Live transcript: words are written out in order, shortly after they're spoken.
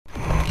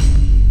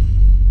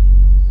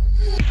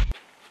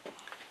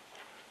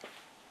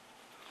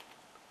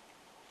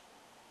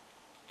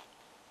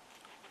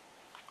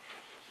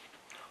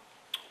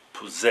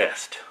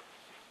possessed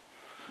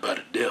by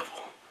the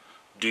devil.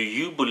 Do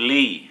you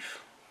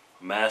believe,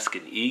 I'm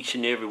asking each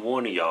and every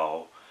one of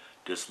y'all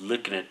that's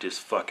looking at this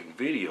fucking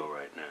video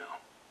right now,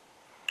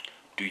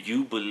 do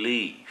you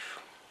believe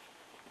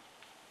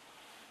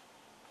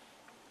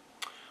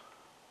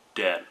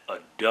that a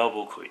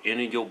devil could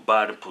enter your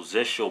body,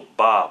 possess your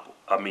Bible?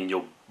 I mean,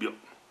 your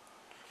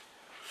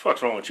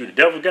fuck's wrong with you? The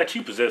devil got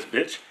you possessed,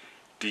 bitch.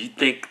 Do you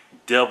think the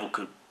devil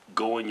could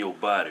go in your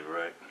body,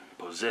 right?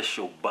 Possess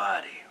your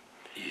body.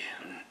 Yeah.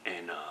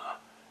 And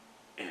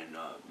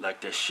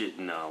like that shit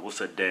in, what's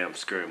that damn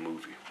scary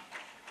movie?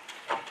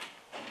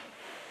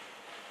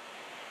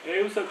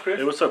 Hey, what's up, Chris?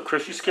 Hey, what's up,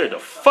 Chris? You scared the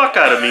fuck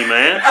out of me,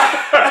 man.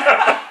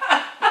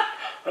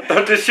 I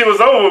thought this shit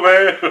was over,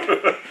 man.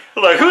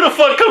 Like, who the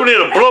fuck coming in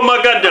to blow my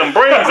goddamn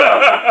brains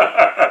out?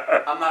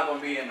 I'm not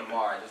gonna be in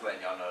tomorrow, just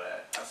letting y'all know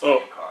that. I saw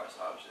your car,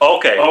 so I was just...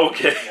 Okay.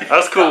 Okay. Yeah.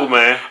 That's cool,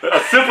 man. A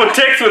simple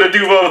text would have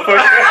do,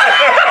 motherfucker.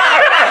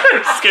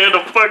 Scared the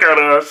fuck out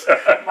of us. My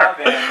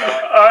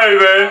bad, Alright,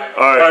 man.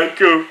 Alright,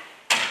 cool.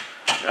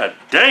 God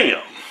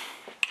damn.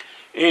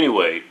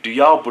 Anyway, do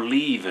y'all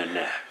believe in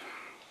that?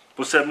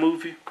 What's that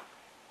movie?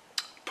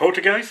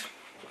 Poltergeist?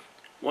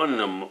 One of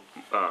them,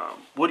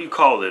 what do you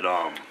call it?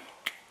 God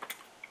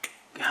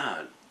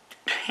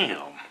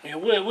damn. Yeah,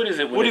 what is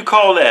it? What do you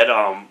call that?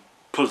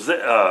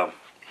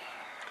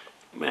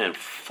 Man,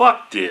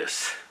 fuck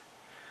this.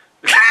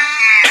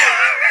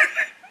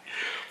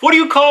 What do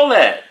you call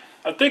that?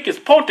 I think it's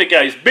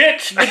Poltergeist,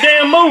 bitch. The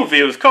damn movie.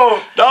 It was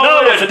called... No,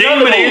 it's a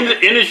demon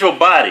enters your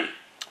body.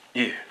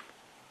 Yeah.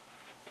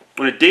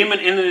 When a demon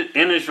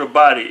enters your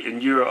body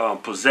and you're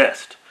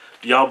possessed,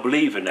 do y'all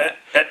believe in that?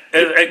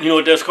 You know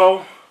what that's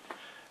called?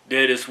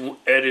 That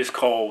is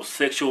called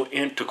sexual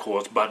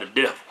intercourse by the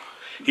devil.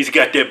 He's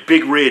got that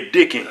big red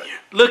dick in you.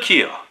 Look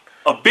here.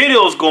 A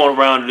video's going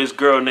around of this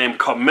girl named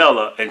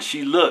Carmela, and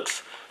she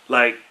looks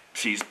like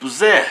she's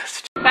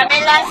possessed.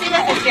 Pamela, ¿sí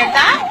la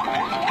despierta?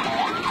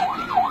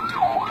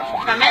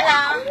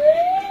 Pamela.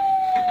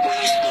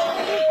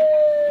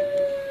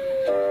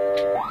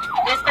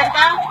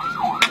 ¿Desperta?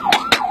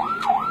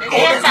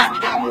 Despierta.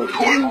 Está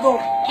muriendo.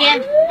 ¿Quién?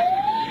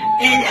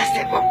 Ella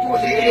se va a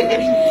pudrir en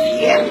el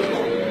infierno.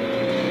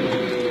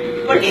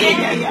 ¿Por qué?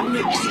 Ella ya no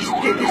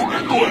existe en esta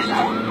tierra.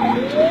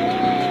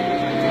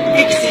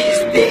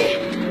 Existe.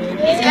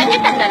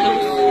 Extraña tanta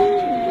luz.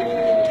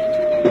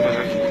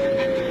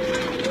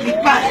 Mi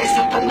padre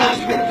Satanás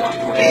vendrá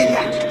por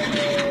ella.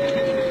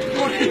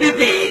 Por el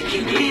bebé que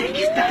tiene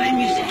que estar en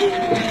mi seno.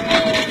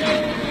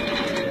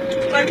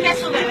 ¿Por qué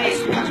su bebé?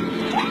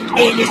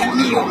 Él es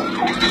mío.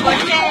 ¿Por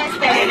qué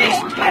este Él bebé? es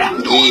para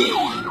mí.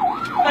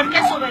 ¿Por qué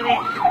su bebé?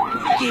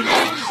 Quiero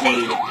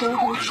ser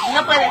todos.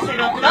 ¿No puede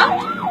ser otro?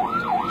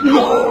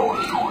 No.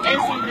 Él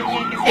siempre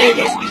tiene que ser.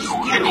 Ella es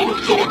cristiana y no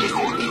tiene que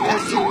servir al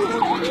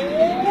Señor.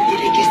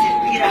 Tiene que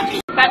servir a mí.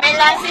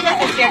 Pamela, ¿sí la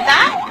despierta?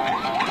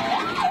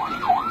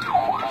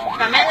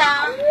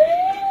 Pamela.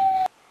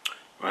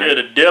 Right. Yeah,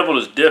 the devil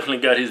has definitely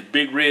got his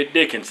big red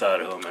dick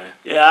inside of her, man.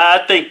 Yeah,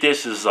 I think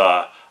this is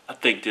a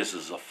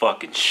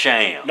fucking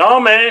sham. No,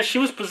 man, she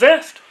was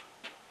possessed.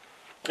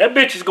 That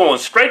bitch is going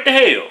straight to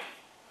hell.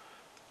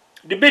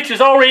 The bitch is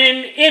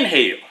already in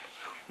hell.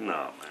 No,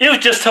 man. It was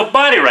just her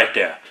body right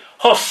there.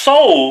 Her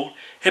soul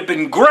had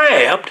been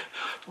grabbed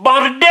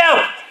by the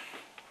devil.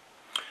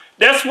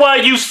 That's why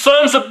you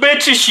sons of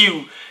bitches,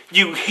 you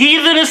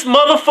heathenous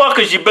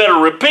motherfuckers, you better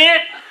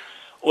repent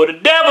or the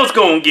devil's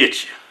gonna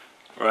get you.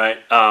 Right.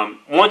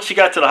 Once she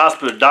got to the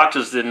hospital, the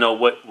doctors didn't know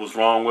what was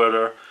wrong with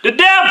her. The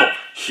devil!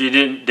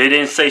 They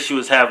didn't say she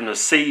was having a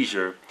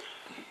seizure.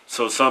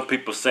 So some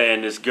people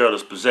saying this girl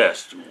is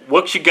possessed.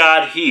 What you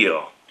got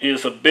here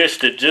is a bitch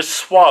that just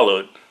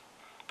swallowed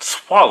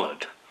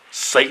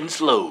Satan's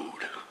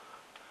load.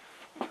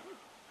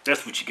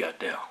 That's what you got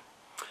there.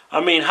 I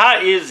mean, how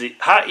easy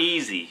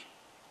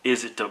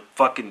is it to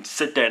fucking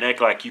sit there and act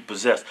like you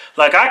possessed?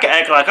 Like, I can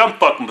act like I'm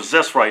fucking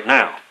possessed right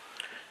now.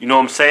 You know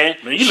what I'm saying?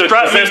 Man, you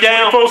strap me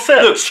down.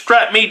 24/7. Look,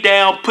 strap me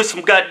down, put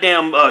some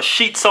goddamn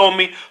sheets on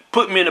me,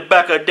 put me in the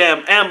back of a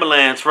damn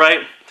ambulance,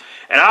 right?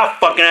 And I'll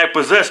fucking act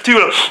possessed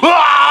too.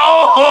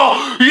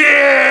 Oh,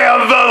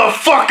 yeah,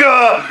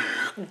 motherfucker!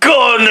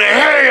 Going to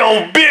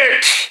hell,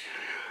 bitch!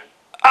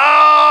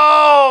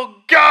 Oh,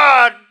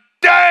 god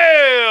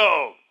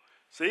damn!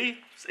 See?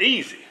 It's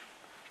easy.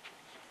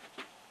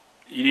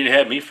 You didn't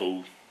have me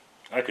fooled.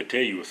 I could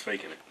tell you was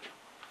faking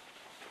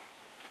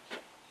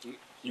it.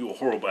 You a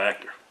horrible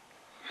actor.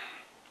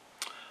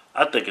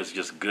 I think it's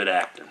just good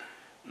acting.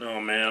 No,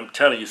 man, I'm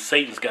telling you,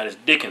 Satan's got his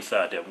dick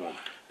inside that woman.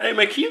 Hey,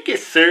 man, can you get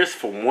serious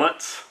for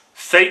once?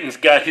 Satan's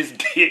got his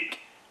dick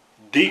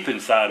deep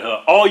inside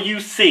her. All you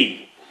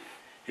see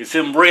is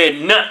them red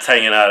nuts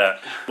hanging out of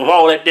her with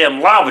all that damn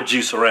lava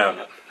juice around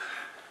her.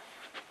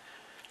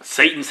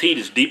 Satan's heat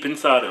is deep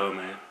inside of her,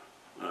 man.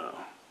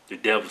 The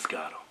devil's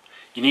got her.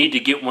 You need to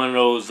get one of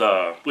those,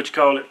 what you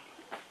call it?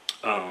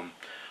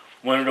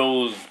 One of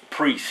those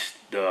priests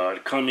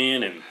to come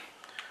in and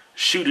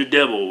shoot the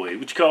devil away.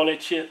 What you call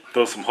that shit?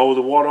 Throw some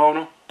holy water on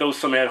them? Throw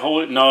some of that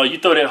holy... No, you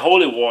throw that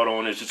holy water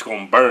on, it's just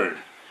going to burn.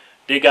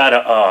 they got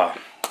a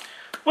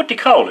what they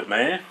call it,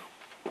 man?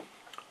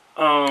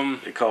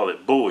 They call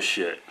it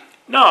bullshit.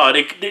 No,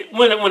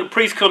 when the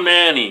priest come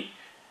down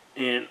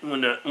and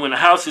when the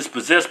house is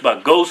possessed by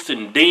ghosts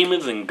and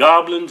demons and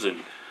goblins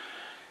and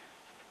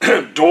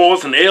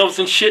dwarves and elves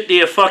and shit,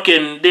 they'll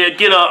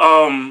get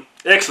a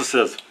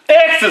Exorcism.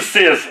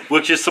 exorcism.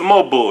 Which is some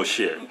more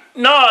bullshit.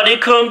 No, they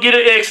come get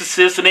an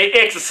exorcist and they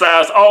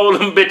exorcise all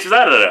them bitches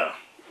out of there.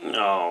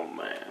 Oh,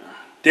 man.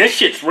 That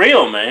shit's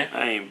real, man.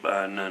 I ain't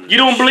buying none of You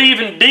that don't shit. believe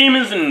in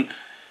demons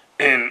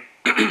and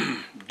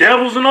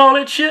devils and all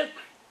that shit?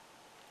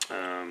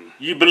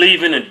 You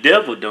believe in a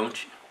devil,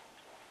 don't you?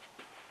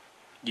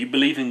 You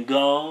believe in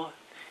God?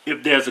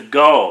 If there's a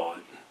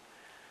God,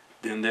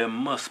 then there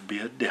must be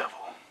a devil.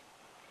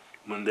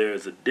 When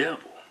there's a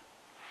devil,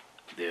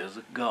 there's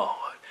a God.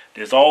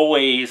 There's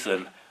always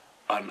an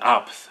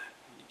opposite.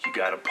 You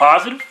got a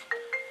positive,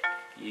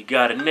 you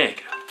got a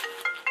negative.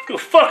 Who the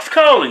fuck's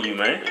calling you,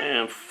 man?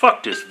 Man,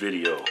 fuck this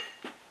video.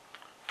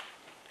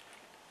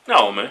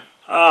 No, man.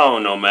 I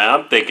don't know, man.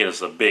 I'm thinking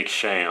it's a big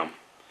sham.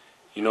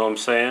 You know what I'm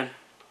saying?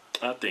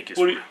 I think it's...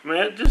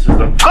 Man, this is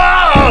a...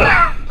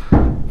 Oh!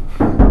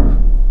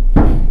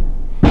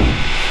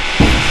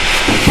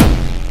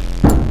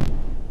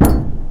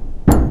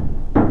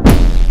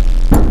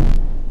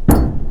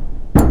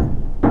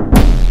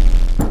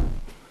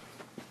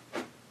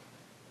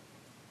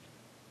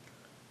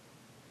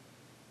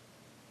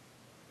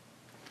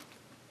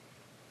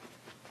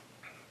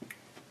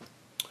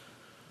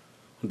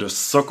 The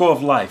circle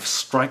of life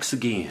strikes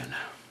again.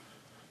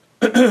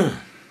 You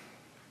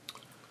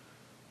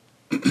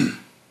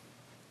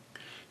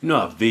know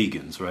how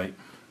vegans, right?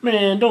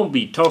 Man, don't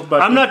be talking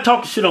about... I'm not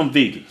talking shit on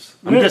vegans.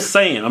 I'm just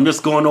saying. I'm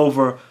just going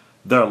over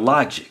their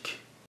logic.